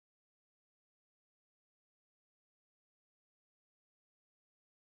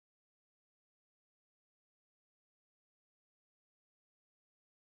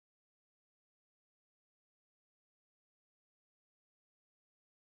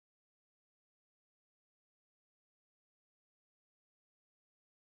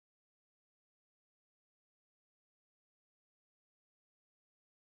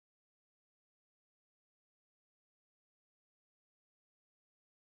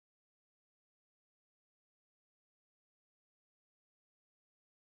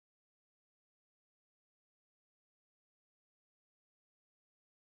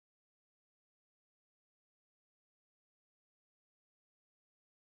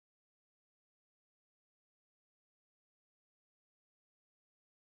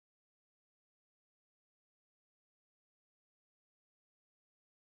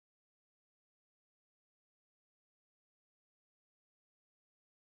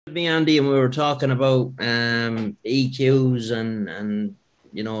me, Andy, and we were talking about EQs and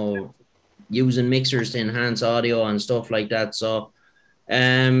using mixers to enhance audio and stuff like that. So,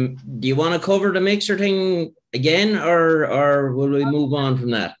 do you want to cover the mixer thing again, or will we move on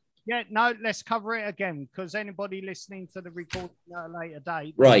from that? Yeah, no, let's cover it again because anybody listening to the recording at a later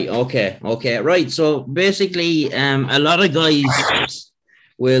date. Right. Okay. Right. So basically, a lot of guys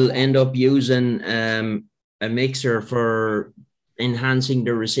will end up using a mixer for enhancing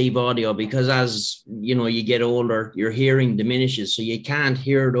the receive audio because as you know you get older, your hearing diminishes, so you can't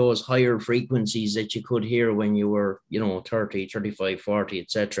hear those higher frequencies that you could hear when you were 30, 35, 40,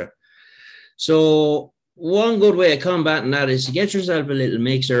 etc. So one good way of combating that is to get yourself a little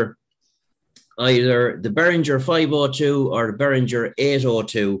mixer, either the Behringer 502 or the Behringer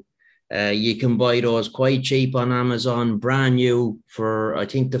 802. You can buy those quite cheap on Amazon, brand new. For I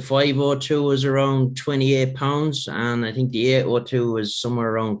think the 502 is around £28, and I think the 802 is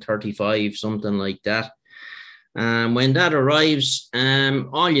somewhere around 35, something like that. And when that arrives,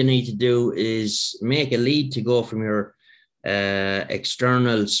 all you need to do is make a lead to go from your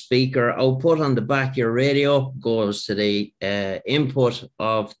external speaker output on the back of your radio, goes to the input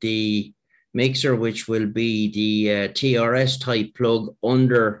of the mixer, which will be the TRS type plug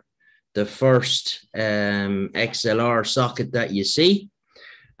under the first XLR socket that you see.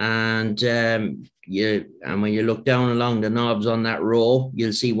 And when you look down along the knobs on that row,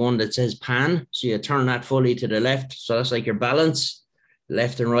 you'll see one that says pan. So you turn that fully to the left. So that's like your balance,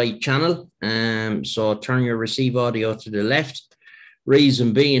 left and right channel. So turn your receive audio to the left.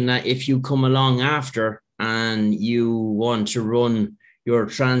 Reason being that if you come along after and you want to run your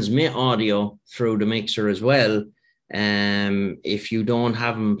transmit audio through the mixer as well, if you don't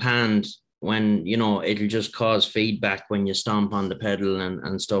have them panned, when it'll just cause feedback when you stomp on the pedal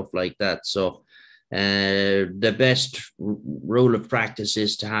and stuff like that. So the best rule of practice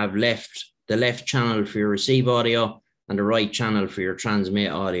is to have the left channel for your receive audio and the right channel for your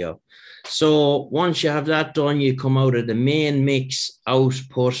transmit audio. So once you have that done, you come out of the main mix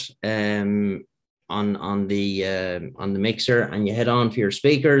output on the mixer, and you head on for your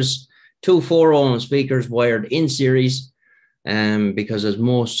speakers. Two 4-ohm speakers wired in series, because as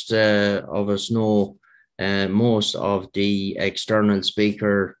most of us know, most of the external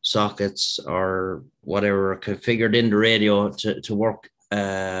speaker sockets or whatever are configured in the radio to work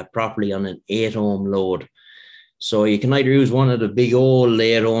properly on an 8-ohm load. So you can either use one of the big old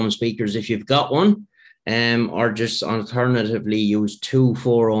 8-ohm speakers if you've got one, or just alternatively use two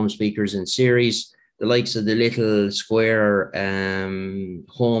 4-ohm speakers in series, the likes of the little square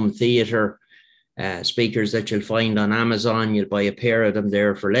home theater speakers that you'll find on Amazon. You'll buy a pair of them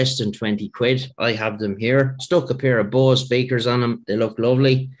there for less than 20 quid. I have them here. Stuck a pair of Bose speakers on them. They look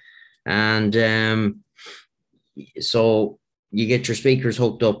lovely. And so you get your speakers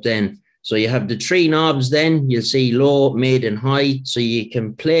hooked up then. So you have the three knobs then. You'll see low, mid, and high. So you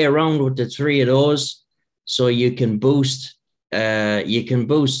can play around with the three of those. So you can boost.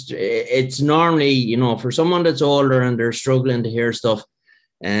 It's normally, for someone that's older and they're struggling to hear stuff,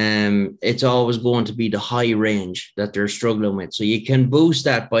 it's always going to be the high range that they're struggling with. So you can boost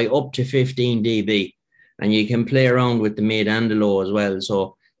that by up to 15 dB, and you can play around with the mid and the low as well.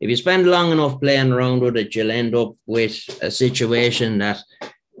 So if you spend long enough playing around with it, you'll end up with a situation that,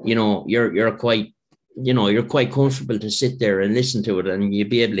 you're quite comfortable to sit there and listen to it, and you'll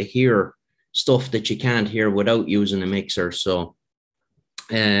be able to hear stuff that you can't hear without using a mixer. So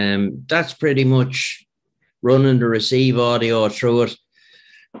that's pretty much running the receive audio through it.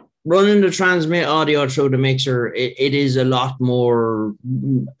 Running the transmit audio through the mixer, it is a lot more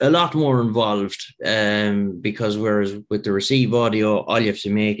involved, because whereas with the receive audio, all you have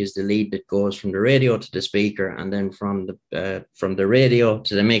to make is the lead that goes from the radio to the speaker, and then from the radio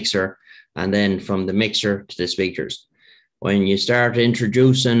to the mixer, and then from the mixer to the speakers. When you start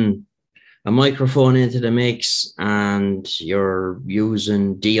introducing a microphone into the mix and you're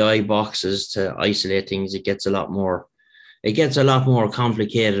using DI boxes to isolate things, it gets a lot more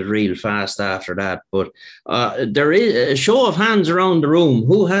complicated real fast after that. But there is a show of hands around the room.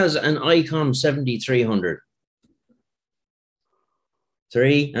 Who has an ICOM 7300?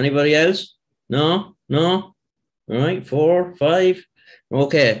 3? Anybody else? No? All right, 4, 5.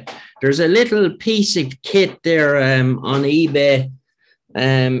 Okay. There's a little piece of kit there on eBay.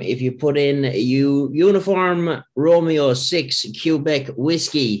 If you put in Uniform Romeo 6 Quebec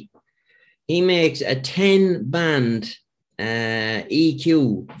Whiskey, he makes a 10-band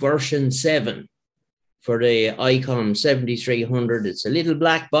EQ version 7 for the ICOM 7300. It's a little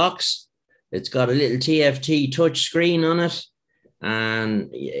black box. It's got a little TFT touch screen on it.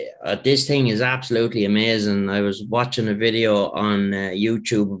 And this thing is absolutely amazing. I was watching a video on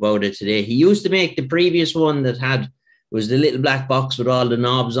YouTube about it today. He used to make the previous one that was the little black box with all the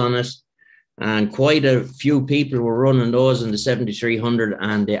knobs on it. And quite a few people were running those in the 7300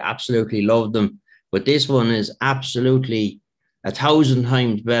 and they absolutely loved them. But this one is absolutely 1,000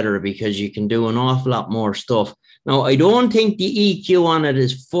 times better because you can do an awful lot more stuff. Now, I don't think the EQ on it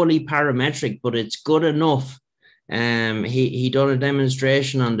is fully parametric, but it's good enough. He done a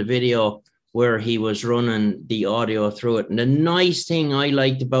demonstration on the video where he was running the audio through it. And the nice thing I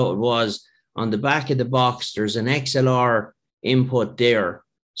liked about it was on the back of the box, there's an XLR input there.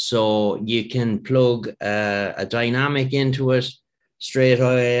 So you can plug a dynamic into it straight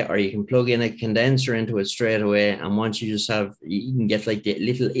away, or you can plug in a condenser into it straight away. And once you can get like the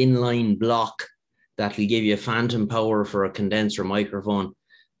little inline block that will give you phantom power for a condenser microphone.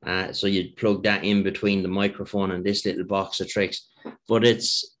 So you'd plug that in between the microphone and this little box of tricks. But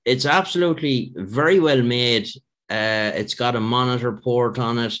it's absolutely very well made. It's got a monitor port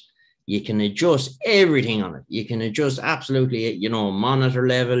on it. You can adjust everything on it. You can adjust absolutely, monitor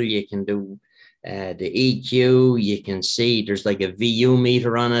level. You can do the EQ. You can see there's like a VU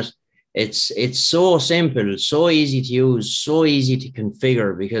meter on it. It's so simple, so easy to use, so easy to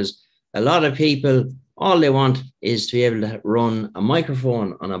configure, because a lot of people, all they want is to be able to run a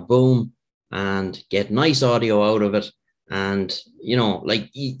microphone on a boom and get nice audio out of it. And, like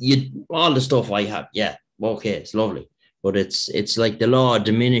all the stuff I have, yeah, okay, it's lovely. But it's like the law of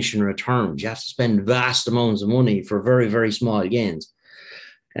diminishing returns. You have to spend vast amounts of money for very, very small gains.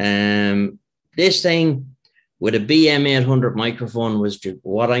 This thing with a BM800 microphone was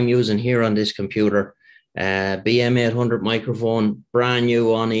what I'm using here on this computer. BM800 microphone, brand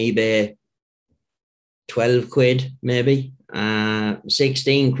new on eBay, 12 quid maybe.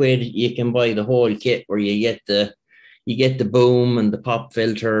 16 quid you can buy the whole kit where you get the boom and the pop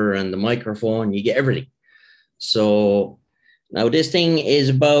filter and the microphone. You get everything. So now this thing is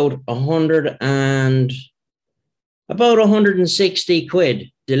about 160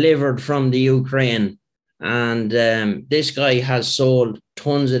 quid delivered from the Ukraine. And this guy has sold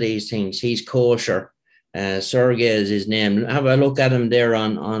tons of these things. He's kosher. Sergey is his name. Have a look at him there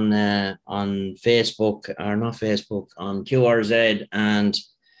on Facebook, or not Facebook, on QRZ, and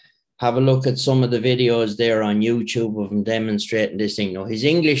have a look at some of the videos there on YouTube of him demonstrating this thing. Now, his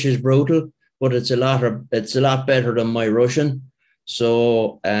English is brutal, but it's a lot better than my Russian.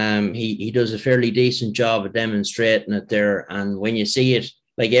 So he does a fairly decent job of demonstrating it there. And when you see it,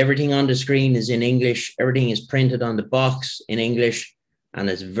 like everything on the screen is in English, everything is printed on the box in English, and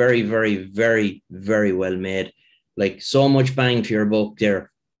it's very, very, very, very well made. Like so much bang for your buck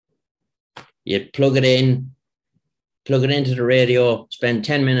there. You plug it into the radio, spend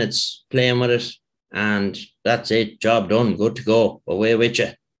 10 minutes playing with it, and that's it. Job done. Good to go. Away with you.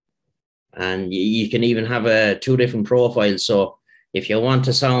 And you can even have two different profiles. So if you want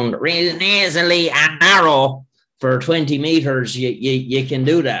to sound real nasally and narrow for 20 meters, you can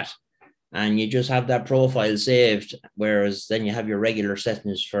do that. And you just have that profile saved, whereas then you have your regular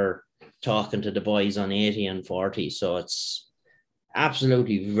settings for talking to the boys on 80 and 40. So it's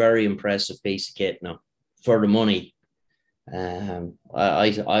absolutely very impressive piece of kit now for the money.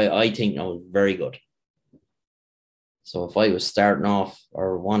 I think no, very good. So if I was starting off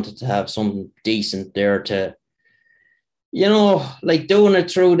or wanted to have something decent there to, like doing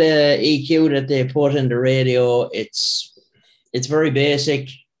it through the EQ that they put in the radio, it's very basic.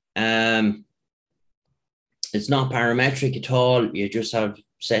 It's not parametric at all. You just have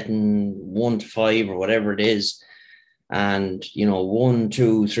setting 1 to 5 or whatever it is. And, 1,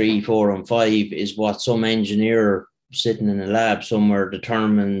 2, 3, 4, and 5 is what some engineer sitting in a lab somewhere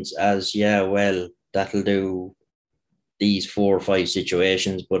determines as, yeah, well, that'll do these 4 or 5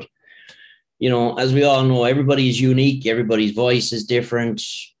 situations. But, as we all know, everybody's unique. Everybody's voice is different.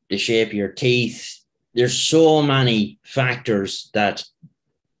 The shape of your teeth. There's so many factors that,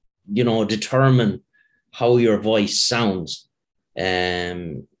 determine how your voice sounds.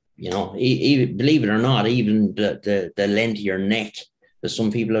 Even, believe it or not, even the length of your neck. Because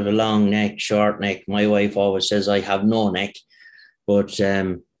some people have a long neck, short neck. My wife always says I have no neck. But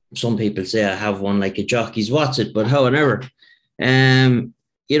some people say I have one like a jockey's Watson. But however,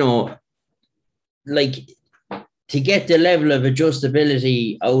 like to get the level of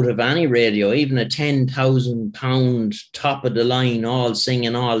adjustability out of any radio, even a £10,000 top of the line, all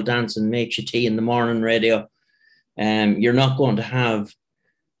singing, all dancing, makes you tea in the morning radio, you're not going to have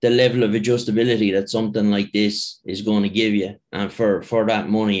the level of adjustability that something like this is going to give you. And for that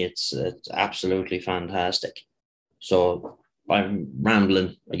money, it's absolutely fantastic. So I'm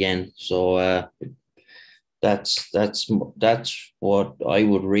rambling again. So that's what I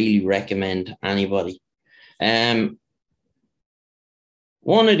would really recommend anybody. One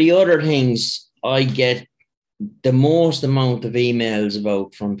of the other things I get the most amount of emails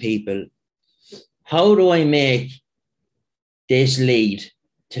about from people, how do I make this lead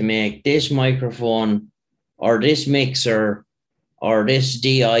to make this microphone or this mixer or this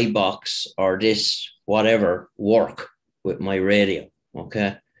DI box or this whatever work with my radio?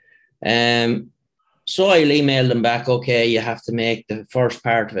 Okay. So I'll email them back, okay, you have to make the first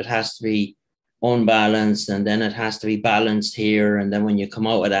part of it has to be unbalanced, and then it has to be balanced here. And then when you come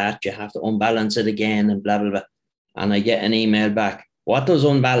out of that, you have to unbalance it again and blah, blah, blah. And I get an email back. What does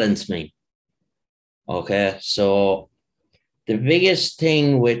unbalance mean? Okay, so the biggest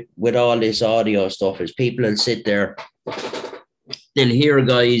thing with all this audio stuff is people will sit there, they'll hear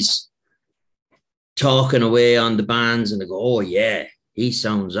guys talking away on the bands and they go, oh yeah, he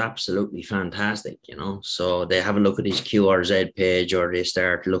sounds absolutely fantastic, you know. So they have a look at his QRZ page, or they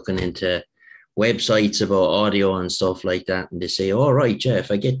start looking into websites about audio and stuff like that, and they say, all right, yeah,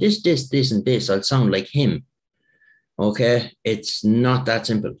 if I get this, and this, I'll sound like him. Okay, it's not that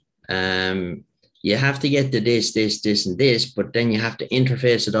simple. You have to get the this, and this, but then you have to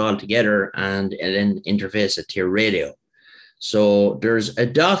interface it all together and then interface it to your radio. So there's a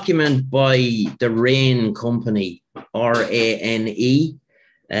document by the Rain Company, RANE.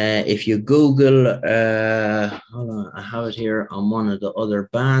 If you Google, hold on, I have it here on one of the other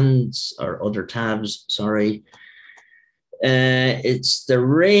bands or other tabs, sorry. It's the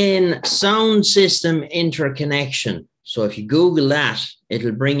Rain Sound System Interconnection. So if you Google that,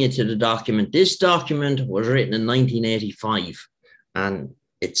 it'll bring you to the document. This document was written in 1985, and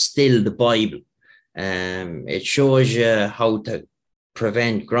it's still the Bible. It shows you how to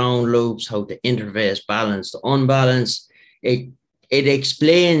prevent ground loops, how to interface balance to unbalance. It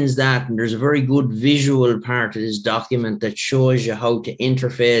explains that, and there's a very good visual part of this document that shows you how to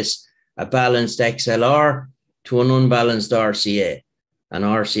interface a balanced XLR to an unbalanced RCA. An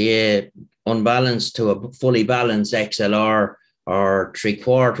RCA unbalanced to a fully balanced XLR, or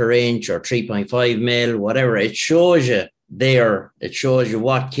 3/4 inch or 3.5 mil, whatever. It shows you there. It shows you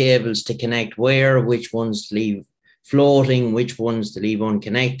what cables to connect where, which ones to leave floating, which ones to leave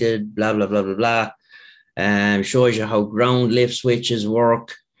unconnected, blah, blah, blah, blah, blah. Shows you how ground lift switches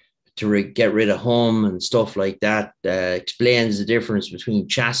work to get rid of hum and stuff like that. Explains the difference between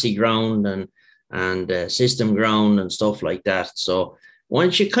chassis ground and system ground and stuff like that. So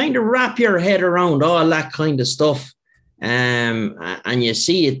once you kind of wrap your head around all that kind of stuff, and you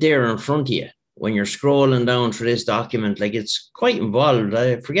see it there in front of you when you're scrolling down through this document, like, it's quite involved.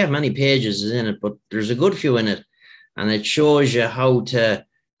 I forget how many pages is in it, but there's a good few in it, and it shows you how to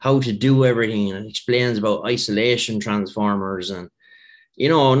do everything, and it explains about isolation transformers. And you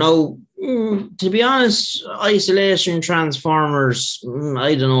know, now, to be honest, isolation transformers,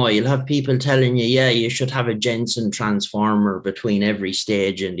 I don't know, you'll have people telling you, yeah, you should have a Jensen transformer between every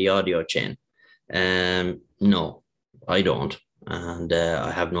stage in the audio chain. No, I don't. And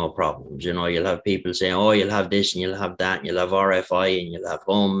I have no problems. You know, you'll have people saying, oh, you'll have this and you'll have that, and you'll have RFI and you'll have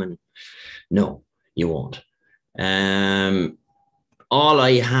hum. And no, you won't. All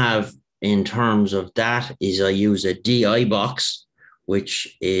I have in terms of that is I use a DI box,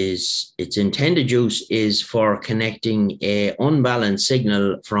 which is, its intended use is for connecting a unbalanced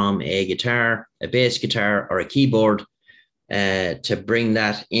signal from a guitar, a bass guitar, or a keyboard to bring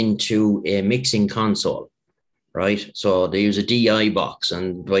that into a mixing console, right? So they use a DI box,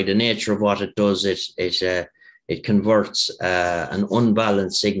 and by the nature of what it does, it converts an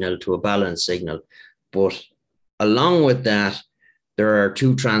unbalanced signal to a balanced signal. But along with that, there are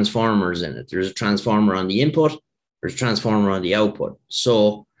two transformers in it. There's a transformer on the input, there's a transformer on the output.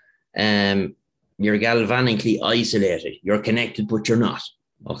 So you're galvanically isolated. You're connected, but you're not.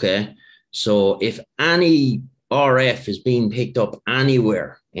 Okay. So if any RF is being picked up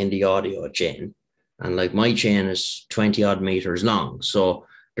anywhere in the audio chain, and like my chain is 20 odd meters long, so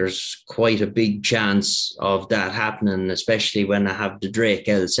there's quite a big chance of that happening, especially when I have the Drake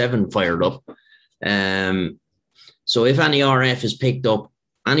L7 fired up. So if any RF is picked up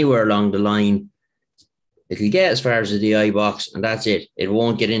anywhere along the line, it'll get as far as the DI box, and that's it. It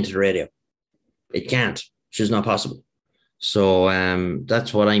won't get into the radio. It can't. It's just not possible. So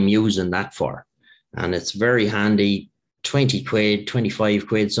that's what I'm using that for. And it's very handy. 20 quid, 25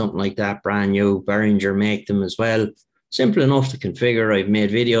 quid, something like that, brand new. Behringer make them as well. Simple enough to configure. I've made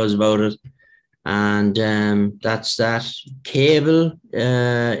videos about it. And that's that. Cable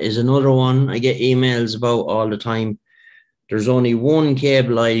is another one I get emails about all the time. There's only one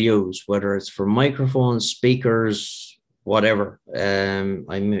cable I use, whether it's for microphones, speakers, whatever.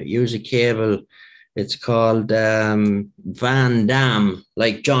 I use a cable. It's called Van Damme,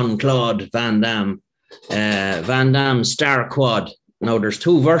 like Jean-Claude Van Damme. Van Damme Star Quad. Now, there's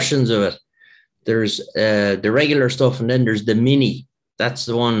two versions of it. There's the regular stuff, and then there's the mini. That's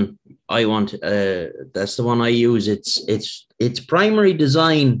the one I want. That's the one I use. Its primary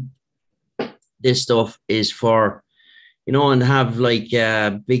design. This stuff is for, and have like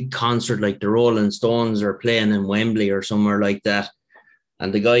a big concert, like the Rolling Stones are playing in Wembley or somewhere like that.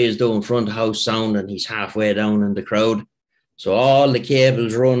 And the guy is doing front of house sound and he's halfway down in the crowd. So all the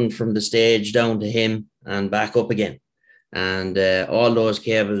cables run from the stage down to him and back up again. And all those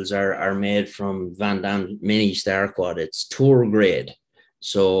cables are made from Van Damme Mini Star Quad. It's tour grade.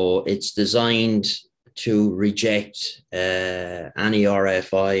 So it's designed to reject any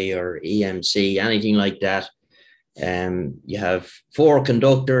RFI or EMC, anything like that. You have 4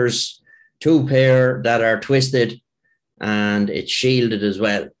 conductors, 2 pair that are twisted, and it's shielded as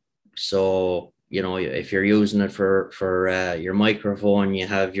well. So, if you're using it for your microphone, you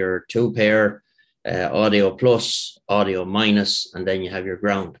have your 2 pair, audio plus, audio minus, and then you have your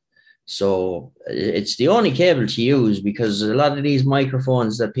ground. So it's the only cable to use, because a lot of these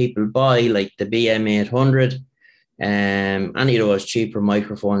microphones that people buy, like the BM800, any of those cheaper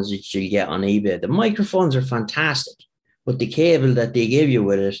microphones that you get on eBay, the microphones are fantastic, but the cable that they give you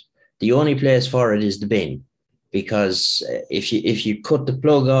with it, the only place for it is the bin. Because if you cut the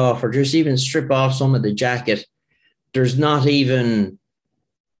plug off or just even strip off some of the jacket, there's not even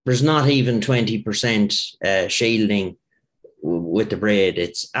 20% shielding with the braid.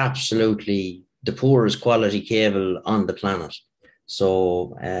 It's absolutely the poorest quality cable on the planet.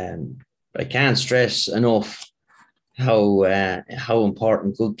 So I can't stress enough how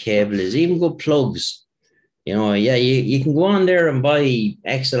important good cable is, even good plugs. You can go on there and buy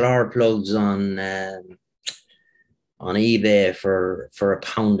XLR plugs on eBay for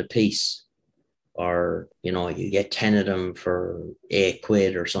 £1 a piece, or you get 10 of them for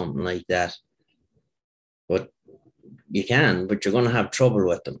 £8 or something like that. But you're going to have trouble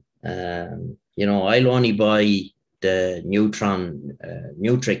with them. I'll only buy the Neutron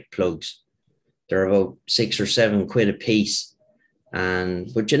Nutric plugs. They're about £6 or £7 a piece,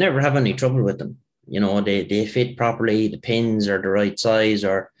 but you never have any trouble with them. They fit properly. The pins are the right size,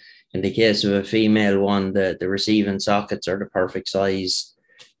 or in the case of a female one, the receiving sockets are the perfect size.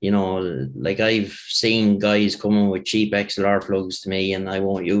 Like I've seen guys coming with cheap XLR plugs to me, and I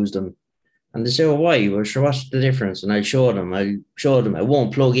won't use them. And they say, "Well, why?" Well, sure, what's the difference? And I'll show them. It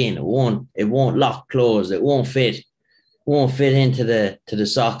won't plug in. It won't lock closed. It won't fit. It won't fit into the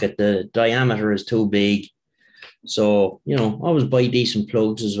socket. The diameter is too big. So, always buy decent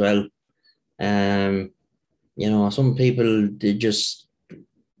plugs as well. Some people, they just,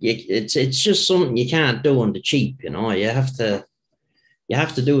 it's just something you can't do on the cheap. You have to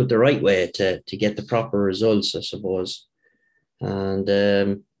do it the right way to get the proper results, I suppose. And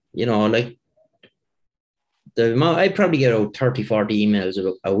like the amount, I probably get out 30-40 emails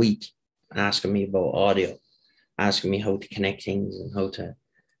a week asking me about audio, asking me how to connect things and how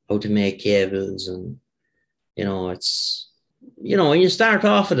to make cables. And it's when you start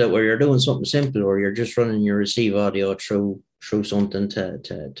off with it, where you're doing something simple, or you're just running your receive audio through something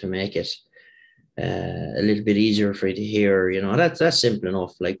to make it a little bit easier for you to hear, that's simple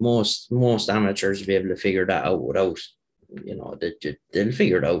enough. Like most amateurs will be able to figure that out without, they'll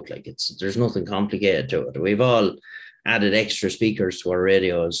figure it out. Like there's nothing complicated to it. We've all added extra speakers to our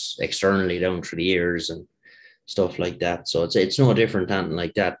radios externally down through the years and stuff like that. So it's no different than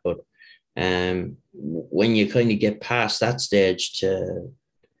like that. But when you kind of get past that stage to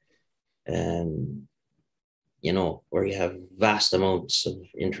where you have vast amounts of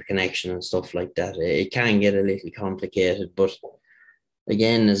interconnection and stuff like that, it can get a little complicated. But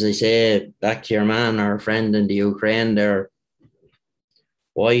again, as I say, back to your man, our friend in the Ukraine there,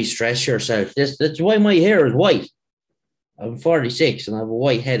 why stress yourself? That's why my hair is white. I'm 46 and I have a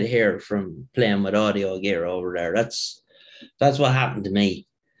white head of hair from playing with audio gear over there. That's what happened to me.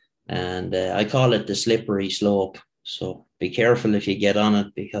 And I call it the slippery slope. So be careful if you get on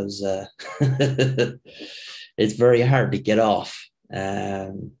it, because it's very hard to get off.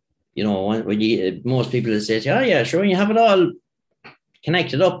 When most people say, "Oh yeah, sure," when you have it all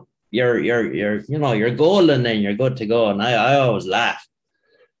connected up, you're golden, then you're good to go. And I always laugh.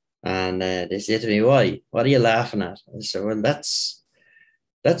 And they say to me, "Why? What are you laughing at?" I said, "Well, that's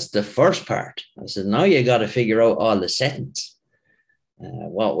the first part." I said, "Now you got to figure out all the settings.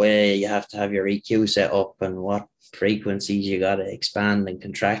 What way you have to have your EQ set up, and what frequencies you got to expand and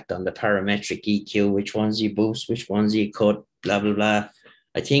contract on the parametric EQ, which ones you boost, which ones you cut, blah, blah, blah."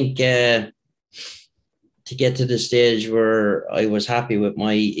 I think to get to the stage where I was happy with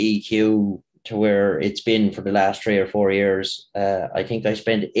my EQ to where it's been for the last 3 or 4 years. I think I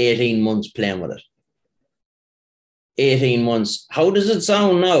spent 18 months playing with it. 18 months. How does it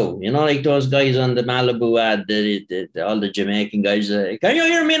sound now? You know, like those guys on the Malibu ad, all the Jamaican guys, can you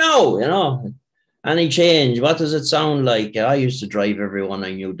hear me now? You know, any change? What does it sound like? I used to drive everyone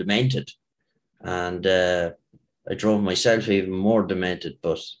I knew demented. And I drove myself even more demented,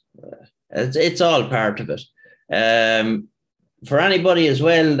 but it's all part of it. For anybody as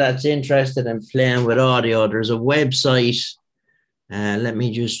well that's interested in playing with audio, there's a website. Let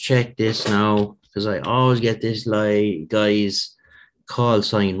me just check this now, because I always get this guy's call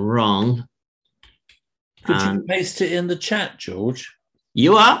sign wrong. Could you paste it in the chat, George?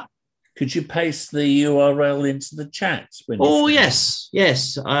 You are? Could you paste the URL into the chat? Oh, yes.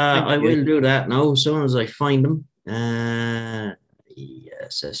 I will do that now as soon as I find them.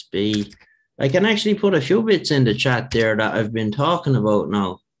 SSB. I can actually put a few bits in the chat there that I've been talking about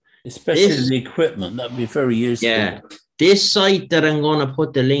now. Especially the equipment, that'd be very useful. Yeah. This site that I'm going to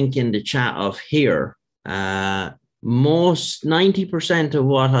put the link in the chat of here, 90% of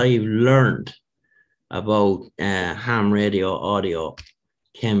what I've learned about ham radio audio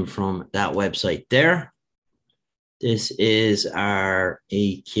came from that website there. This is our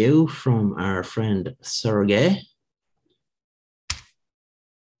EQ from our friend Sergey.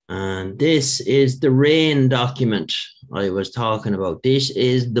 And this is the rain document I was talking about. This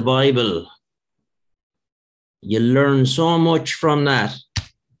is the Bible. You learn so much from that.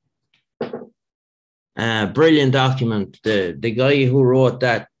 Brilliant document. The guy who wrote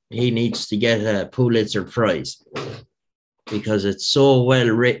that, he needs to get a Pulitzer Prize because it's so well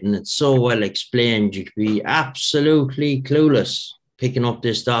written. It's so well explained. You could be absolutely clueless picking up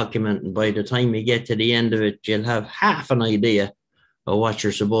this document. And by the time you get to the end of it, you'll have half an idea of what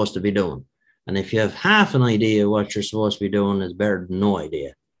you're supposed to be doing. And if you have half an idea of what you're supposed to be doing, it's better than no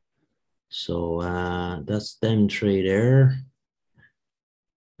idea. So that's them three there.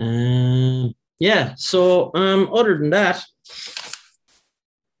 Yeah, so other than that,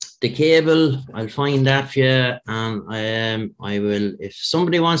 the cable, I'll find that for you, and I will, if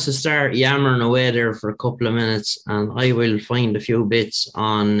somebody wants to start yammering away there for a couple of minutes, and I will find a few bits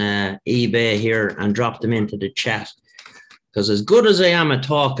on eBay here and drop them into the chat. Because as good as I am at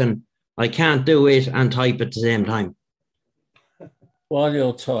talking, I can't do it and type at the same time. While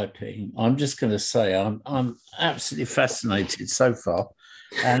you're typing, I'm just going to say I'm absolutely fascinated so far.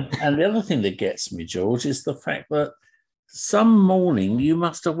 And the other thing that gets me, George, is the fact that some morning you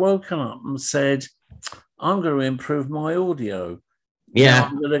must have woken up and said, I'm going to improve my audio. Yeah. Now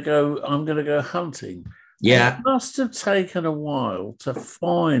I'm going to go hunting. Yeah. And it must have taken a while to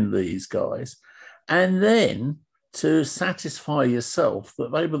find these guys and then to satisfy yourself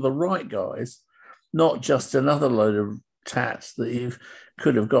that they were the right guys, not just another load of tats that you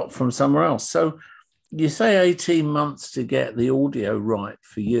could have got from somewhere else. So you say 18 months to get the audio right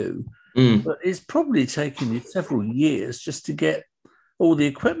for you, but it's probably taken you several years just to get all the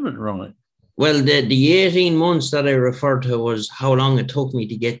equipment right. Well, the 18 months that I referred to was how long it took me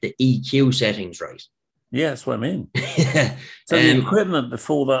to get the EQ settings right. Yeah, that's what I mean. So the equipment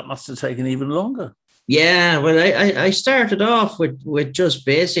before that must have taken even longer. Yeah, well, I started off with just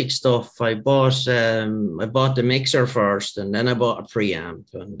basic stuff. I bought the mixer first, and then I bought a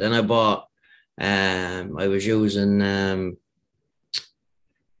preamp, and then I bought I was using I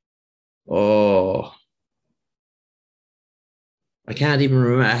can't even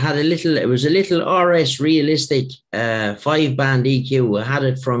remember. I had it was a little RS Realistic 5-band EQ. I had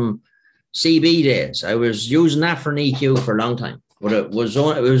it from CB days. I was using that for an EQ for a long time. But it was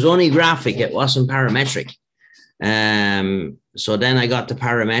only graphic. It wasn't parametric. So then I got the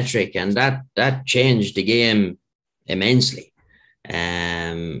parametric, and that changed the game immensely.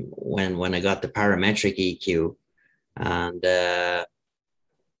 When I got the parametric EQ, and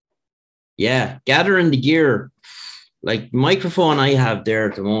yeah, gathering the gear, like microphone I have there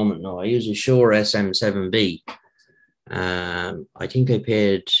at the moment. No, I use a Shure SM7B. I think I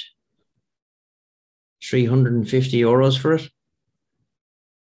paid €350 for it.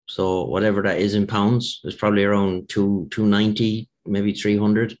 So whatever that is in pounds, it's probably around 290, maybe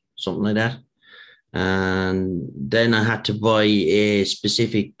 300, something like that. And then I had to buy a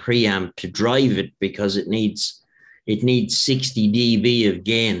specific preamp to drive it because it needs 60 dB of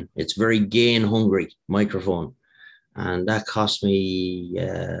gain. It's very gain hungry microphone, and that cost me I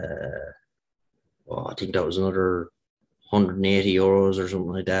think that was another €180 or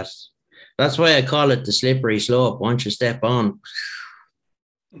something like that. That's why I call it the slippery slope. Once you step on,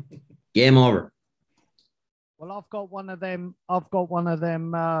 game over. Well, I've got one of them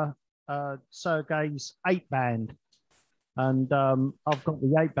Sergey's 8-band and I've got the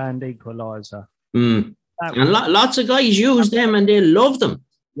 8-band equalizer. And lots of guys use them and they love them.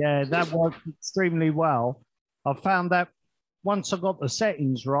 Yeah, that works extremely well. I found that once I got the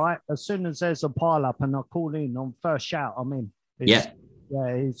settings right, as soon as there's a pile up and I call in on first shout, I'm in.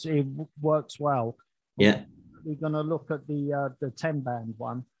 It works well. Yeah. We're going to look at the 10-band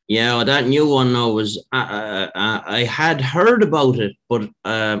one. Yeah, well, that new one now was, I had heard about it, but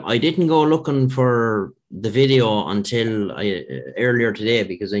I didn't go looking for the video until earlier today,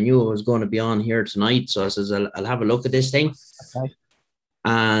 because I knew it was going to be on here tonight. So I says, I'll have a look at this thing. Okay.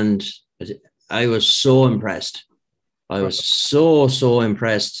 And I was so impressed. I was so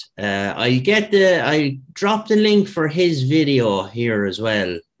impressed. I dropped the link for his video here as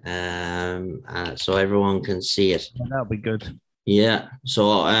well, so everyone can see it. That'll be good. Yeah.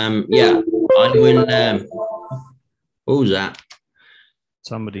 So yeah, I will. Who's that?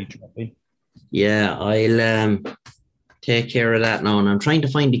 Somebody dropping. Yeah, I'll take care of that now, and I'm trying to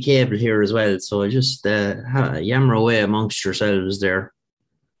find the cable here as well. So I just yammer away amongst yourselves there.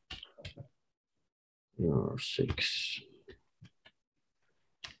 6.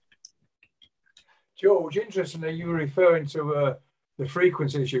 George, interestingly, you were referring to the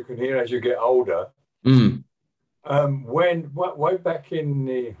frequencies you can hear as you get older. Way back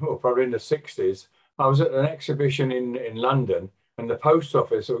in probably in the 60s, I was at an exhibition in London, and the post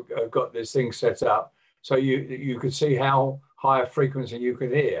office have got this thing set up so you could see how high a frequency you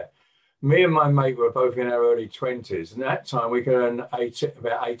could hear. Me and my mate were both in our early 20s, and at that time we could earn about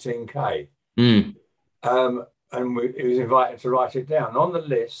 18K. And he was invited to write it down. On the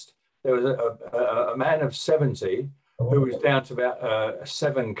list, there was a man of 70 who was down to about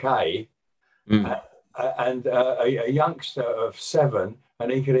 7K, and a youngster of 7,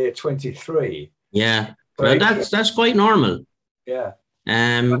 and he could hear 23. Yeah, well, that's quite normal. Yeah.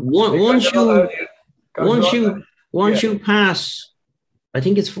 Once you pass, I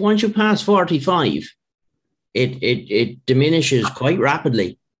think it's once you pass 45, it diminishes quite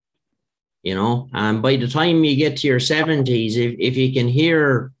rapidly. You know, and by the time you get to your 70s, if you can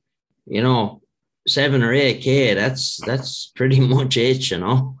hear, 7 or 8K, that's pretty much it,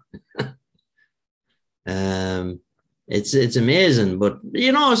 It's amazing. But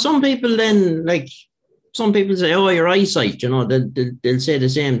some people then, like, some people say, oh, your eyesight, they'll say the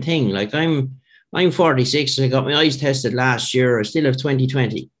same thing. Like, I'm 46, I got my eyes tested last year, I still have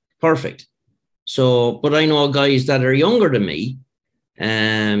 20/20. Perfect. So, but I know guys that are younger than me,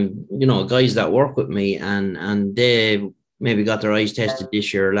 guys that work with me, and they maybe got their eyes tested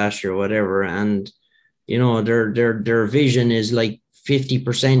this year, last year, whatever, and their vision is like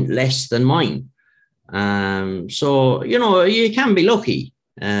 50% less than mine. So you can be lucky.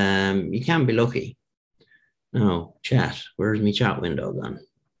 Oh, chat. Where's my chat window gone?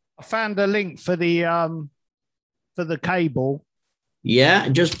 I found a link for the cable. Yeah,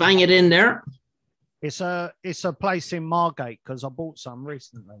 just bang it in there. It's a place in Margate because I bought some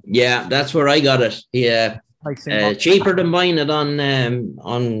recently. Yeah, that's where I got it. Yeah, cheaper than buying it on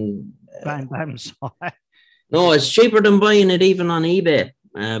Bam site. No, it's cheaper than buying it even on eBay.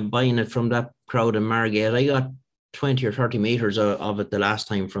 Buying it from that crowd in Margate, I got 20 or 30 meters of it the last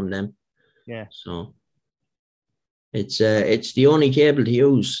time from them. Yeah. So it's the only cable to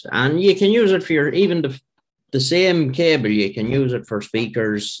use, and you can use it for even the same cable. You can use it for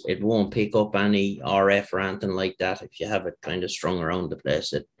speakers. It won't pick up any RF or anything like that if you have it kind of strung around the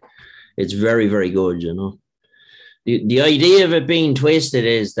place. It's very, very good, The idea of it being twisted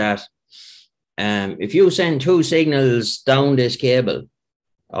is that if you send 2 signals down this cable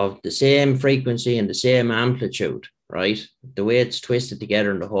of the same frequency and the same amplitude, right, the way it's twisted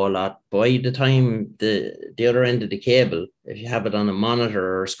together and the whole lot, by the time the other end of the cable, if you have it on a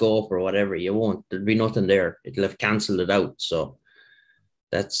monitor or a scope or whatever, there'll be nothing there. It'll have cancelled it out. So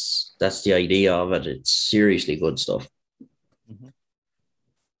that's the idea of it. It's seriously good stuff.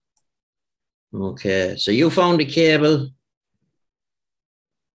 Okay, so you found the cable.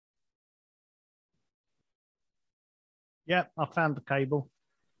 Yeah, I found the cable.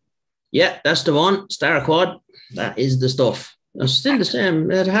 Yeah, that's the one. Star Quad. That is the stuff. It's still the same.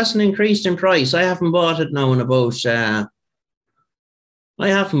 It hasn't increased in price. I haven't bought it now in about. I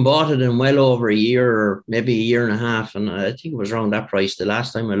haven't bought it in well over a year, or maybe a year and a half, and I think it was around that price the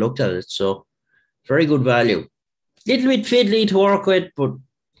last time I looked at it. So, very good value. Little bit fiddly to work with, but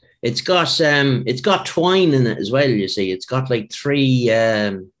it's got twine in it as well. You see, it's got like three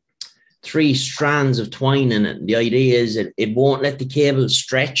strands of twine in it. The idea is it won't let the cable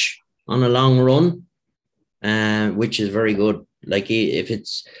stretch on a long run, which is very good. Like if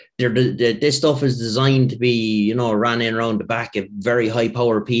it's this stuff is designed to be, ran in around the back of very high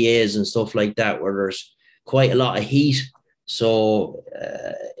power PAs and stuff like that, where there's quite a lot of heat So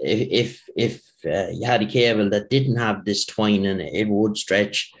if you had a cable that didn't have this twine in it, it would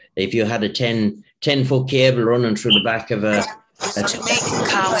stretch. If you had a 10-foot cable running through the back of a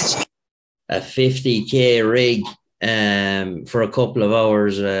 50K rig for a couple of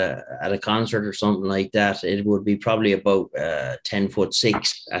hours at a concert or something like that, it would be probably about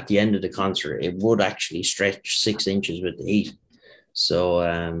 10'6" at the end of the concert. It would actually stretch 6 inches with the heat.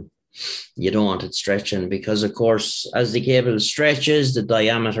 So you don't want it stretching, because of course, as the cable stretches, the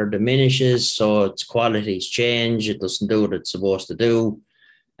diameter diminishes, so its qualities change. It doesn't do what it's supposed to do.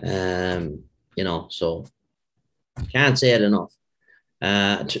 You know, so can't say it enough.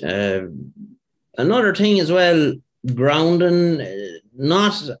 Another thing as well, grounding,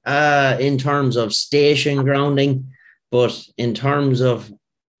 not in terms of station grounding, but in terms of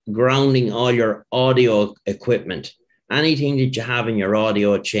grounding all your audio equipment. Anything that you have in your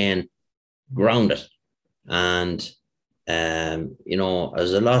audio chain, ground it. And, you know,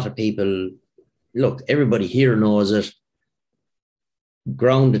 as a lot of people, look, everybody here knows it.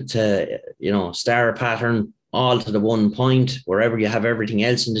 Ground it to, you know, star pattern, all to the one point. Wherever you have everything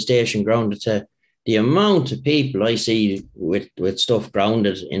else in the station, ground it to. The amount of people I see with stuff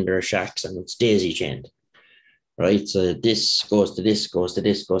grounded in their shacks, and it's daisy chained, right? So this goes to this, goes to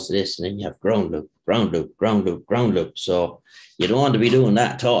this, goes to this, and then you have ground loop, ground loop, ground loop, ground loop. So you don't want to be doing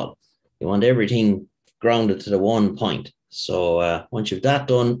that at all. You want everything grounded to the one point. So once you've that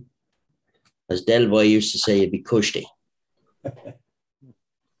done, as Del Boy used to say, you'd be cushy.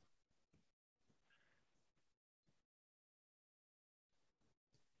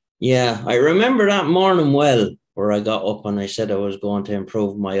 Yeah, I remember that morning well, where I got up and I said I was going to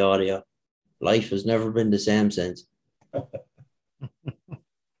improve my audio. Life has never been the same since.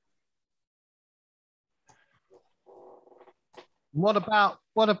 What about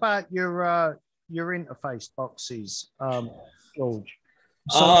your interface boxes, George?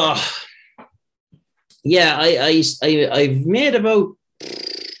 So, yeah, I've made about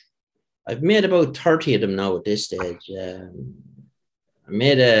 30 of them now at this stage. I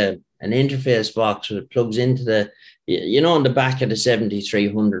made an interface box that plugs into the, you know, on the back of the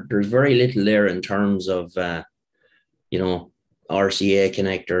 7300. There's very little there in terms of, you know, RCA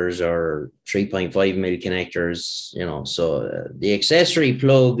connectors or 3.5 mil connectors, you know. So the accessory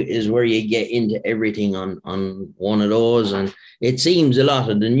plug is where you get into everything on one of those. And it seems a lot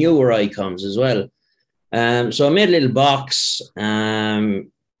of the newer icons as well. So I made a little box.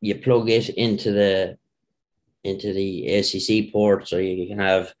 You plug it into the ACC port, so you can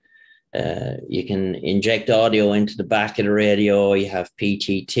have you can inject audio into the back of the radio. You have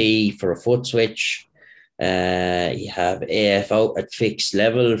PTT for a foot switch. You have AF out at fixed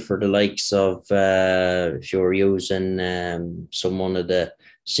level for the likes of if you're using some one of the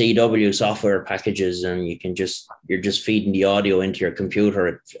CW software packages, and you're just feeding the audio into your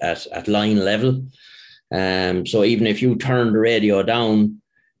computer at line level. So even if you turn the radio down,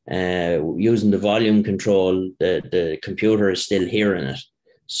 using the volume control, the computer is still hearing it.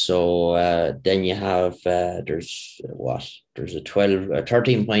 So then you have there's a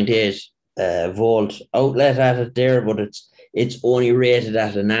 13.8 volt outlet at it there, but it's only rated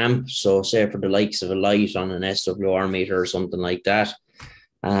at an amp. So say for the likes of a light on an SWR meter or something like that.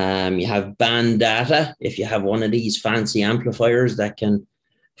 You have band data if you have one of these fancy amplifiers that can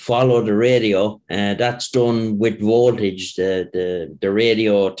follow the radio. That's done with voltage. The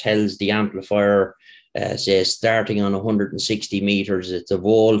radio tells the amplifier, say starting on 160 meters, it's a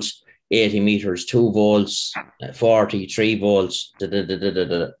volt, 80 meters, 2 volts, 40, 3 volts,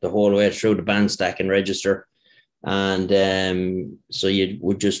 the whole way through the band stack and register. And so you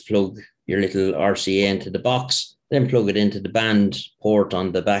would just plug your little RCA into the box, then plug it into the band port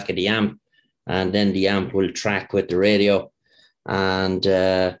on the back of the amp, and then the amp will track with the radio. And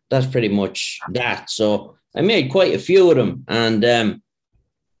that's pretty much that. So I made quite a few of them, and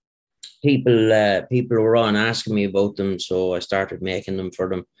people were on asking me about them, so I started making them for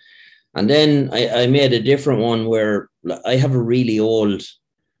them. And then I made a different one where I have a really old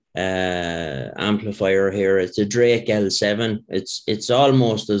amplifier here. It's a Drake L7. It's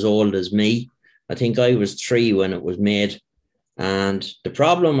almost as old as me. I think I was 3 when it was made. And the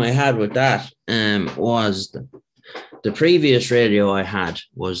problem I had with that was the previous radio I had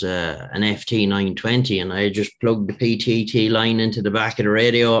was an FT920, and I just plugged the PTT line into the back of the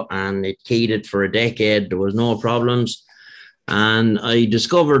radio, and it keyed it for a decade. There was no problems. And I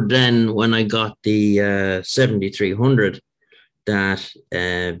discovered then when I got the 7300 that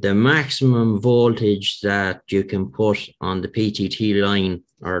the maximum voltage that you can put on the PTT line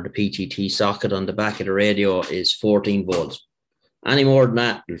or the PTT socket on the back of the radio is 14 volts. Any more than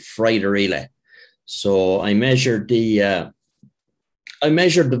that will fry the relay. So I measured the I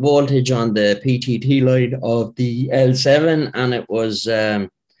measured the voltage on the PTT line of the L7, and it was, I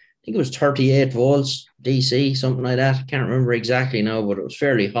think it was 38 volts DC, something like that. I can't remember exactly now, but it was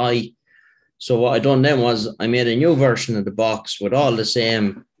fairly high. So what I done then was I made a new version of the box with all the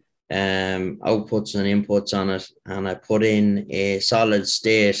same outputs and inputs on it, and I put in a solid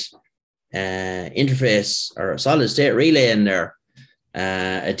state interface or a solid state relay in there,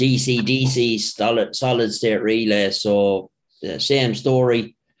 a DC solid state relay. So the same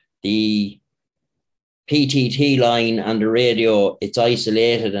story, the PTT line and the radio, it's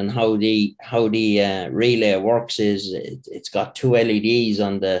isolated, and how the relay works is it's got two LEDs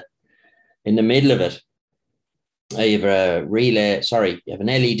in the middle of it. You have a relay, you have an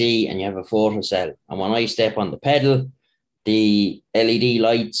LED and you have a photocell. And when I step on the pedal, the LED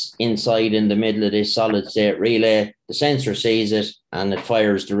lights inside in the middle of this solid state relay, the sensor sees it and it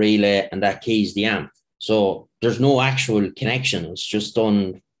fires the relay, and that keys the amp. So there's no actual connection. It's just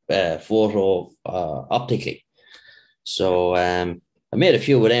done photo optically. So I made a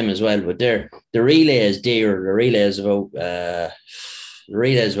few of them as well, but the relay is dear. The relay is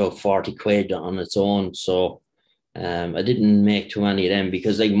about 40 quid on its own. So I didn't make too many of them,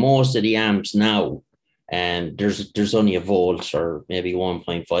 because like most of the amps now, there's only a volt or maybe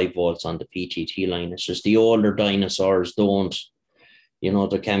 1.5 volts on the PTT line. It's just the older dinosaurs don't.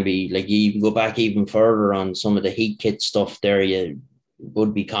 There can be, like, you can go back even further on some of the heat kit stuff there. You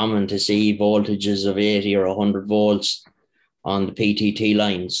would be common to see voltages of 80 or 100 volts on the PTT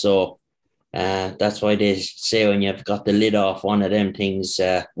line. So that's why they say when you've got the lid off one of them things,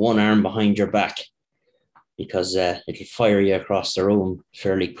 one arm behind your back, because it'll fire you across the room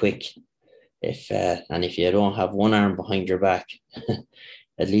fairly quick. If you don't have one arm behind your back,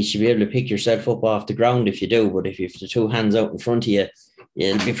 at least you'll be able to pick yourself up off the ground if you do. But if you have the two hands out in front of you,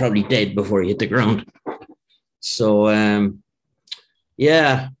 you'll be probably dead before you hit the ground. So, I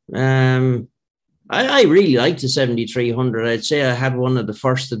really liked the 7300. I'd say I had one of the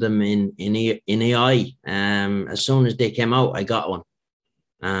first of them in AI. As soon as they came out, I got one,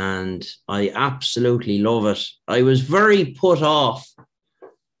 and I absolutely love it. I was very put off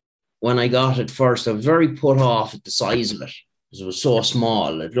when I got it first. I was very put off at the size of it, because it was so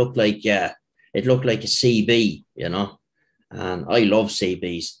small. It looked like a CB, and I love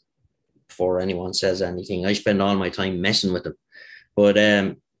CBs. Before anyone says anything, I spend all my time messing with them. But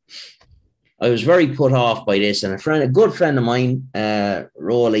I was very put off by this, and a good friend of mine,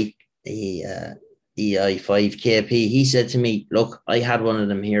 Rolly, EI7KO, he said to me, look, I had one of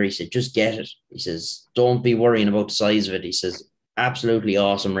them here. He said, just get it. He says, don't be worrying about the size of it. He says, absolutely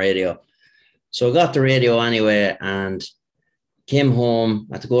awesome radio. So I got the radio anyway, and came home.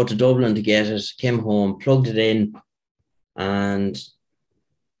 I had to go to Dublin to get it. Came home, plugged it in, and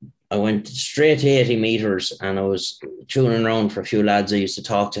I went straight to 80 meters, and I was tuning around for a few lads I used to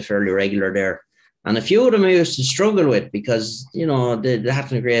talk to fairly regular there. And a few of them I used to struggle with, because, they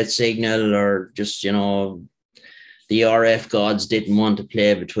hadn't a great signal, or just, the RF gods didn't want to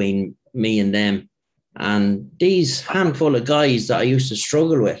play between me and them. And these handful of guys that I used to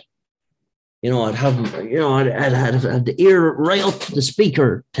struggle with, I'd have them, I'd have the ear right up to the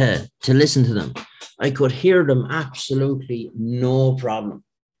speaker to listen to them. I could hear them absolutely no problem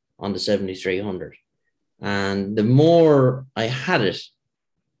on the 7300. And the more I had it,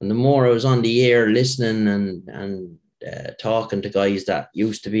 and the more I was on the air listening and talking to guys that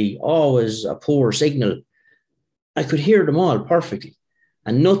used to be always a poor signal, I could hear them all perfectly.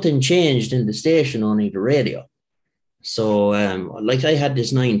 And nothing changed in the station, only the radio. So, I had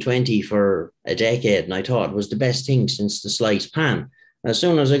this 920 for a decade, and I thought it was the best thing since the sliced pan. As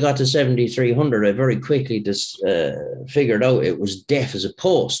soon as I got to 7300, I very quickly just figured out it was deaf as a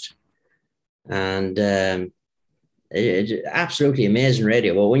post. And it's absolutely amazing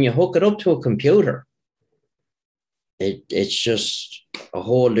radio. But when you hook it up to a computer, it's just a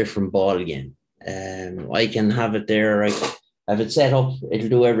whole different ball game. I can have it there. I have it set up. It'll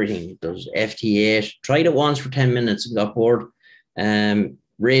do everything. It does FT8. Tried it once for 10 minutes and got bored.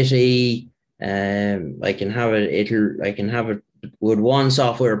 Rate I can have it with one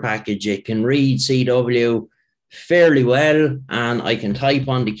software package. It can read CW fairly well, and I can type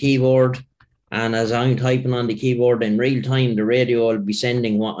on the keyboard. And as I'm typing on the keyboard in real time, the radio will be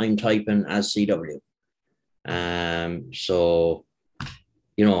sending what I'm typing as CW. So,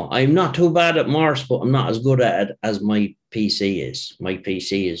 I'm not too bad at Morse, but I'm not as good at it as my PC is. My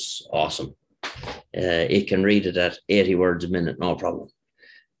PC is awesome. It can read it at 80 words a minute, no problem.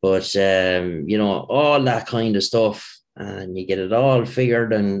 But, all that kind of stuff, and you get it all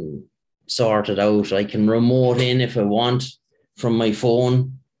figured and sorted out. I can remote in if I want from my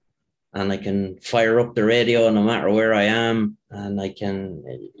phone. and I can fire up the radio no matter where I am, and I can,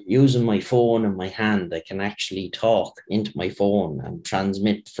 using my phone in my hand, I can actually talk into my phone and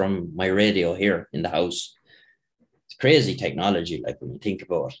transmit from my radio here in the house. It's crazy technology, like, when you think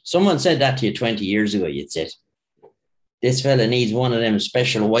about it. Someone said that to you 20 years ago, you'd say, this fella needs one of them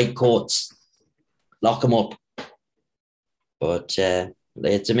special white coats. Lock him up. But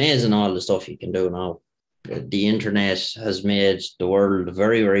it's amazing all the stuff you can do now. The internet has made the world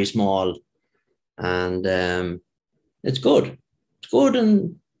very, very small, and it's good. It's good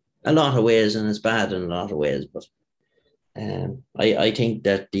in a lot of ways, and it's bad in a lot of ways. But I think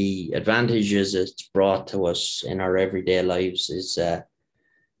that the advantages it's brought to us in our everyday lives is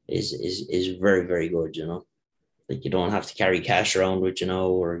very, very good. You know, like, you don't have to carry cash around with,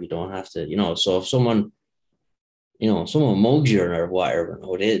 or you don't have to, So if someone mugs you or whatever,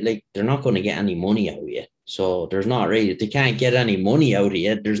 they're not going to get any money out of you. So there's not really, if they can't get any money out of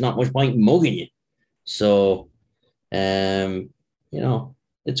you, there's not much point in mugging you. So, it's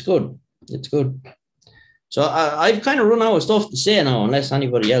good. It's good. So I've kind of run out of stuff to say now, unless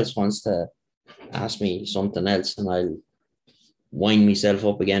anybody else wants to ask me something else, and I'll wind myself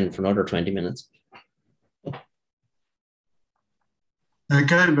up again for another 20 minutes.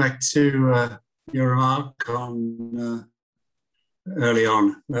 Going back to your remark on early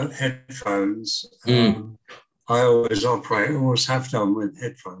on about headphones, I always have done with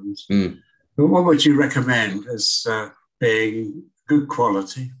headphones. But what would you recommend as being good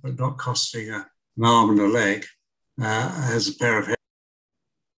quality, but not costing an arm and a leg, as a pair of headphones?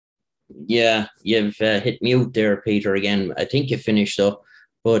 Yeah, you've hit mute there, Peter, again. I think you finished up.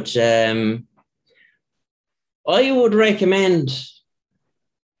 But I would recommend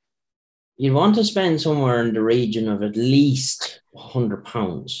you want to spend somewhere in the region of at least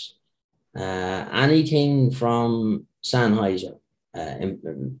 £100. Anything from Sennheiser.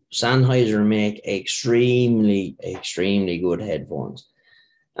 Sennheiser make extremely, extremely good headphones.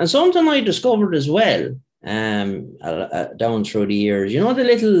 And something I discovered as well, down through the years, the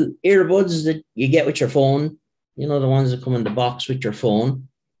little earbuds that you get with your phone, the ones that come in the box with your phone,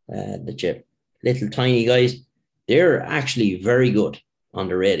 little tiny guys, they're actually very good on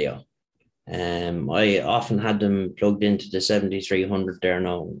the radio. I often had them plugged into the 7300 there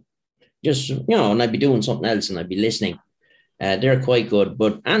now. Just, and I'd be doing something else and I'd be listening. They're quite good.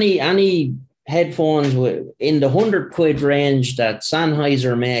 But any headphones in the £100 range that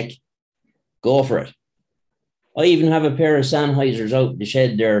Sennheiser make, go for it. I even have a pair of Sennheisers out in the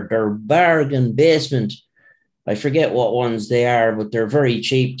shed there. They're bargain basement. I forget what ones they are, but they're very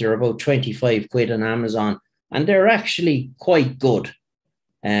cheap. They're about £25 on Amazon, and they're actually quite good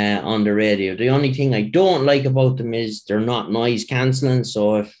on the radio. The only thing I don't like about them is they're not noise cancelling.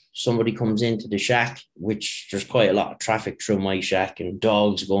 So if somebody comes into the shack, which there's quite a lot of traffic through my shack and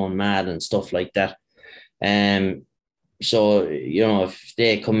dogs going mad and stuff like that. So, if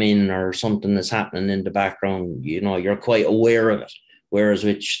they come in or something is happening in the background, you're quite aware of it. Whereas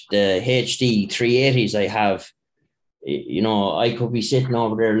with the HD 380s I have, I could be sitting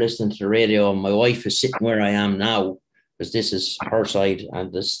over there listening to the radio, and my wife is sitting where I am now, because this is her side,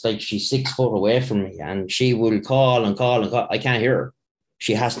 and it's like she's 6 foot away from me, and she will call and call and call. I can't hear her.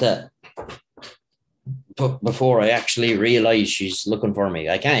 She has to, before I actually realize she's looking for me,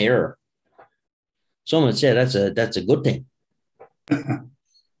 I can't hear her. Some would say that's a good thing.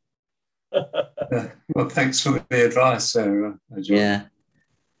 Well, thanks for the advice, John. Yeah.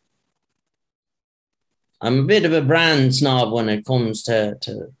 I'm a bit of a brand snob when it comes to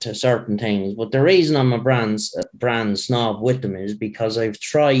certain things, but the reason I'm a brand snob with them is because I've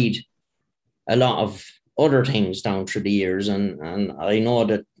tried a lot of other things down through the years, and I know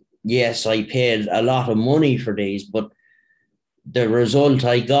that, yes, I paid a lot of money for these, but the result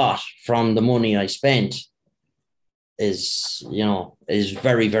I got from the money I spent is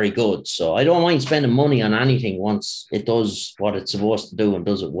very, very good. So I don't mind spending money on anything once it does what it's supposed to do and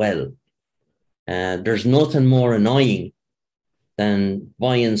does it well. There's nothing more annoying than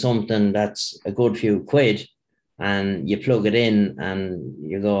buying something that's a good few quid and you plug it in and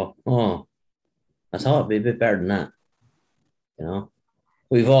you go, oh, I thought it'd be a bit better than that.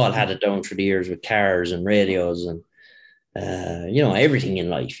 We've all had it down through the years with cars and radios and everything in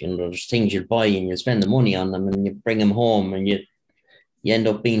life. There's things you buy and you spend the money on them and you bring them home and you end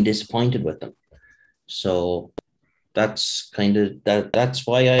up being disappointed with them. So that's that's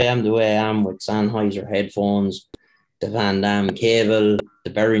why I am the way I am with Sennheiser headphones, the Van Damme cable,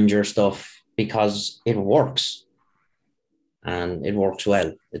 the Behringer stuff, because it works. And it works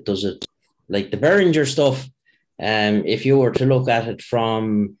well. It does it like the Behringer stuff. If you were to look at it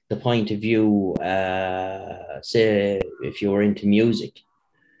from the point of view, say, if you were into music,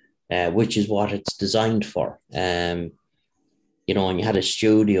 which is what it's designed for. You know, and you had a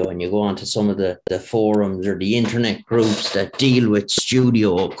studio, and you go onto some of the forums or the internet groups that deal with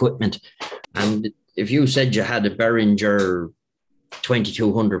studio equipment. And if you said you had a Behringer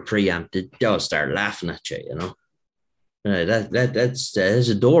 2200 preamp, they'll start laughing at you, you know. That's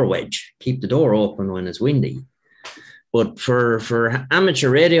a door wedge. Keep the door open when it's windy. But for amateur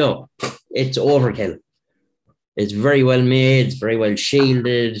radio, it's overkill. It's very well made. It's very well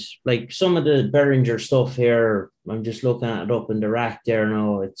shielded. Like some of the Behringer stuff here, I'm just looking at it up in the rack there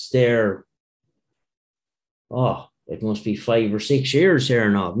now. It's there. Oh, it must be 5 or 6 years here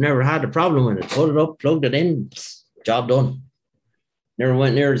now. I've never had a problem with it. Put it up, plugged it in, job done. Never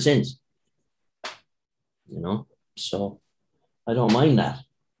went near it since. You know, so I don't mind that.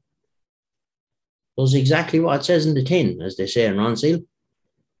 Does exactly what it says in the tin, as they say in Ronseal.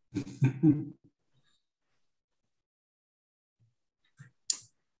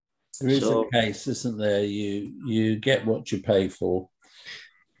 There is a case, isn't there? You get what you pay for.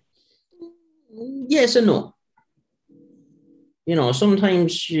 Yes and no. You know,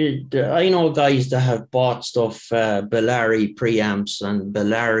 sometimes I know guys that have bought stuff, Bellari preamps and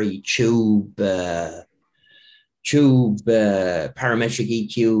Bellari tube parametric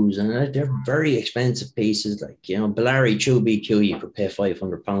EQs, and they're very expensive pieces. Like, you know, Bellari tube EQ, you could pay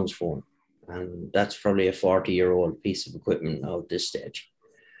 £500 for, and that's probably a 40-year-old piece of equipment now at this stage.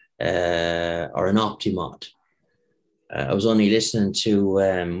 Or an Optimod. I was only listening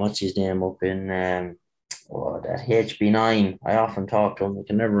to what's his name up in that HB9. I often talk to him. I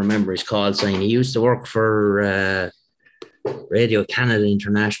can never remember his call sign. He used to work for Radio Canada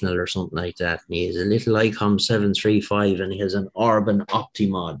International or something like that. And he has a little ICOM 735, and he has an Orban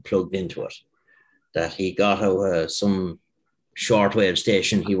Optimod plugged into it that he got out of some shortwave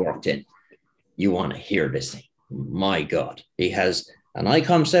station he worked in. You want to hear this thing. My God. He has an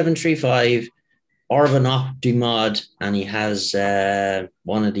ICOM 735, Orban Optimod, and he has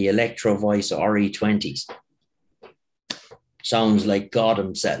one of the Electro Voice RE20s. Sounds like God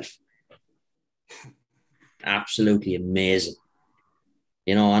himself. Absolutely amazing.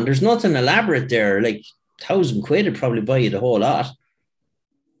 You know, and there's nothing elaborate there. Like £1,000 would probably buy you the whole lot.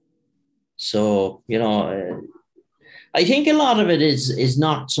 So, you know, I think a lot of it is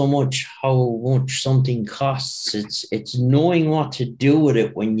not so much how much something costs. It's knowing what to do with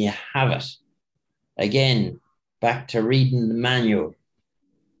it when you have it. Again, back to reading the manual.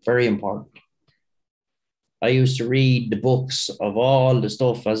 Very important. I used to read the books of all the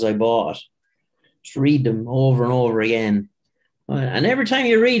stuff as I bought. Just read them over and over again. And every time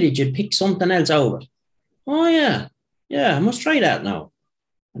you read it, you'd pick something else out of it. Oh, yeah, I must try that now.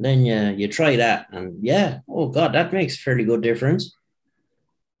 And then you try that, and yeah, oh God, that makes a fairly good difference.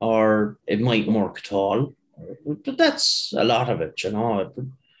 Or it mightn't work at all. But that's a lot of it, you know.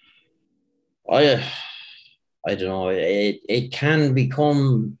 I don't know. It can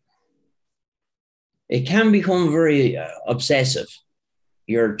become very obsessive.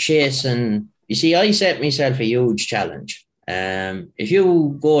 You're chasing. You see, I set myself a huge challenge. If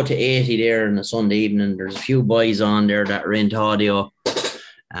you go to 80 there on a Sunday evening, there's a few boys on there that are into audio.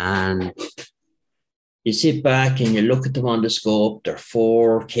 And you sit back and you look at them on the scope. They're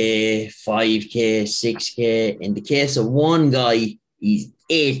 4K, 5K, 6K. In the case of one guy, he's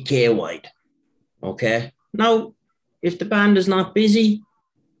 8K wide. Okay. Now, if the band is not busy,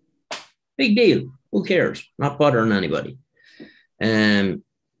 big deal. Who cares? Not bothering anybody.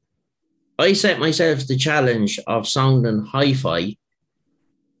 I set myself the challenge of sounding hi-fi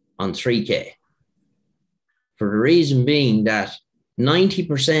on 3K. For the reason being that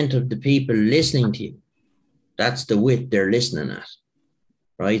 90% of the people listening to you, that's the width they're listening at,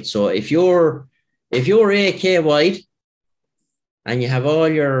 right? So if you're 8K wide and you have all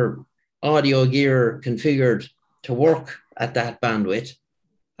your audio gear configured to work at that bandwidth,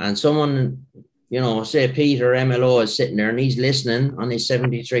 and someone, you know, say Peter MLO is sitting there and he's listening on his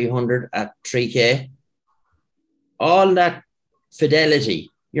 7300 at 3K, all that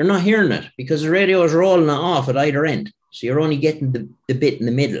fidelity, you're not hearing it because the radio is rolling it off at either end. So you're only getting the bit in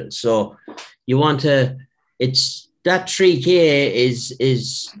the middle. So you want to, it's that 3K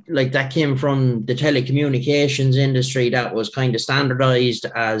is like that came from the telecommunications industry that was kind of standardized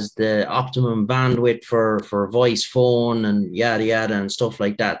as the optimum bandwidth for voice phone and yada yada and stuff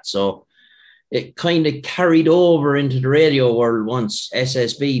like that. So it kind of carried over into the radio world once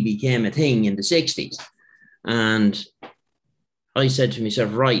SSB became a thing in the 60s. And I said to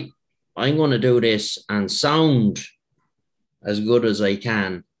myself, right, I'm going to do this and sound as good as I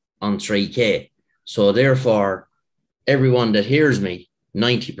can on 3K. So therefore, everyone that hears me,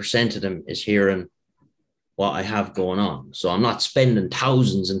 90% of them is hearing what I have going on. So I'm not spending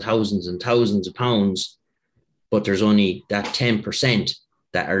thousands and thousands and thousands of pounds, but there's only that 10%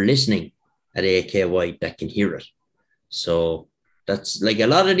 that are listening at 8K wide that can hear it. So that's like a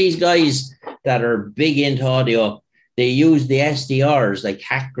lot of these guys that are big into audio, they use the SDRs like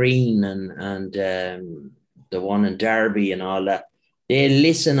Hack Green and the one in Derby and all that. They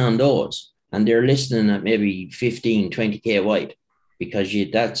listen on those, and they're listening at maybe 15, 20K wide, because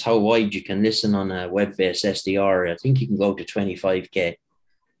that's how wide you can listen on a web-based SDR. I think you can go to 25K.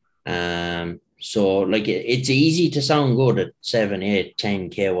 So like it's easy to sound good at 7, 8,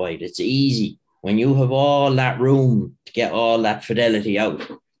 10K wide. It's easy. When you have all that room to get all that fidelity out,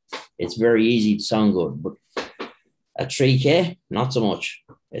 it's very easy to sound good. But at 3K, not so much.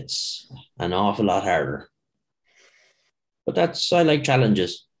 It's an awful lot harder. But I like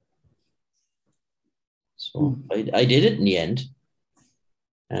challenges. So I did it in the end.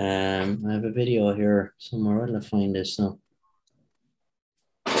 I have a video here somewhere. Where did I find this now?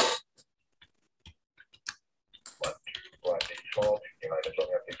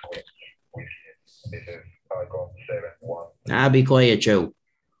 Be quiet, Joe.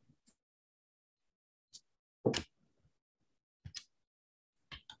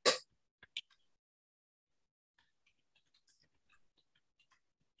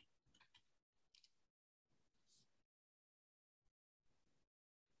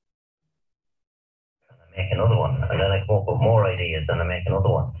 Make another one, and then I come up with more ideas, and I make another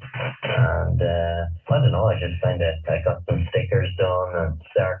one. And I don't know, I got some stickers done and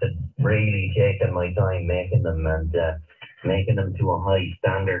started really taking my time making them and making them to a high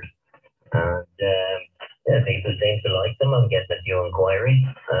standard. And people seem to like them. I'm getting a few inquiries.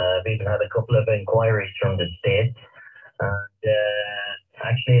 I've even had a couple of inquiries from the States. And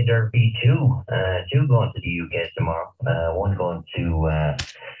actually, there'll be two going to the UK tomorrow. One going to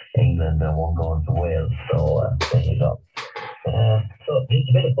England and one going to Wales. So there you go. So it's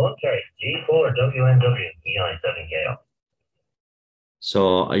a bit of fun, Terry. G4 WNW EI7KO.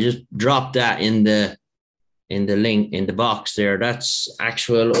 So I just dropped that in the link in the box there. That's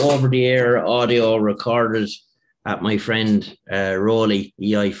actual over-the-air audio recorded at my friend Rolly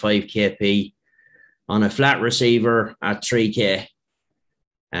EI5KP on a flat receiver at 3K.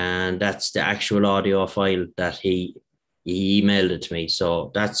 And that's the actual audio file that he emailed it to me.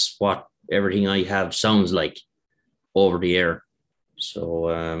 So that's what everything I have sounds like over the air. So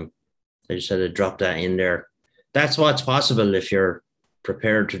I just had to drop that in there. That's what's possible if you're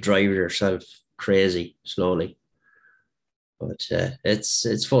prepared to drive yourself crazy slowly. But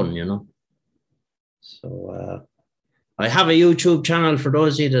it's fun, you know. So I have a YouTube channel for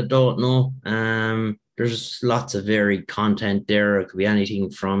those of you that don't know. There's lots of varied content there. It could be anything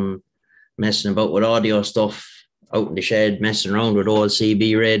from messing about with audio stuff out in the shed, messing around with old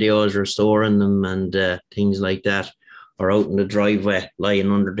CB radios, restoring them and things like that, or out in the driveway,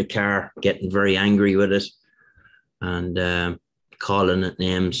 lying under the car, getting very angry with it and calling it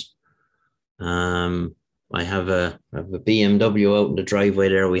names. I have a BMW out in the driveway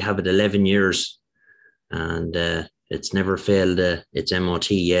there. We have it 11 years and it's never failed its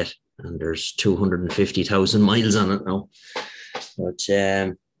MOT yet. And there's 250,000 miles on it now. But,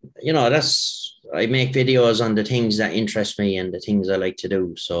 you know, I make videos on the things that interest me and the things I like to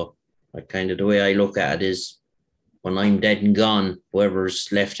do. So the way I look at it is when I'm dead and gone, whoever's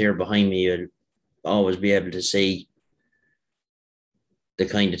left here behind me will always be able to see the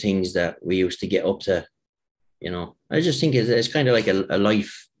kind of things that we used to get up to. You know, I just think it's kind of like a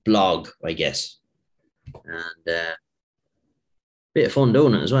life blog, I guess. And bit of fun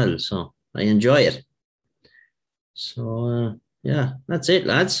doing it as well. So I enjoy it. So, yeah, that's it,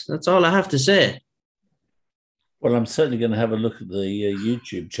 lads. That's all I have to say. Well, I'm certainly going to have a look at the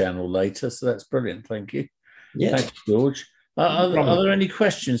YouTube channel later. So that's brilliant. Thank you. Yeah. Thanks, George. Are there any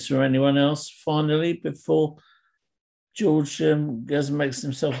questions from anyone else finally before George goes and makes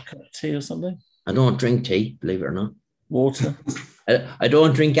himself a cup of tea or something? I don't drink tea, believe it or not. Water? I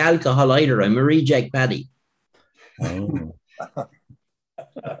don't drink alcohol either. I'm a reject paddy. Oh.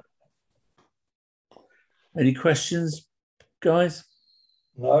 Any questions, guys?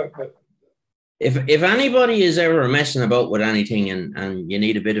 No. If anybody is ever messing about with anything and you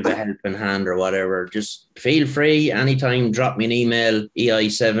need a bit of a helping hand or whatever, just feel free anytime. Drop me an email,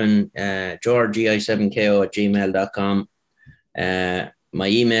 George EI7KO at gmail.com. My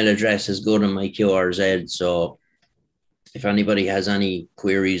email address is good on my QRZ. So if anybody has any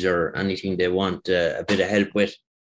queries or anything they want a bit of help with,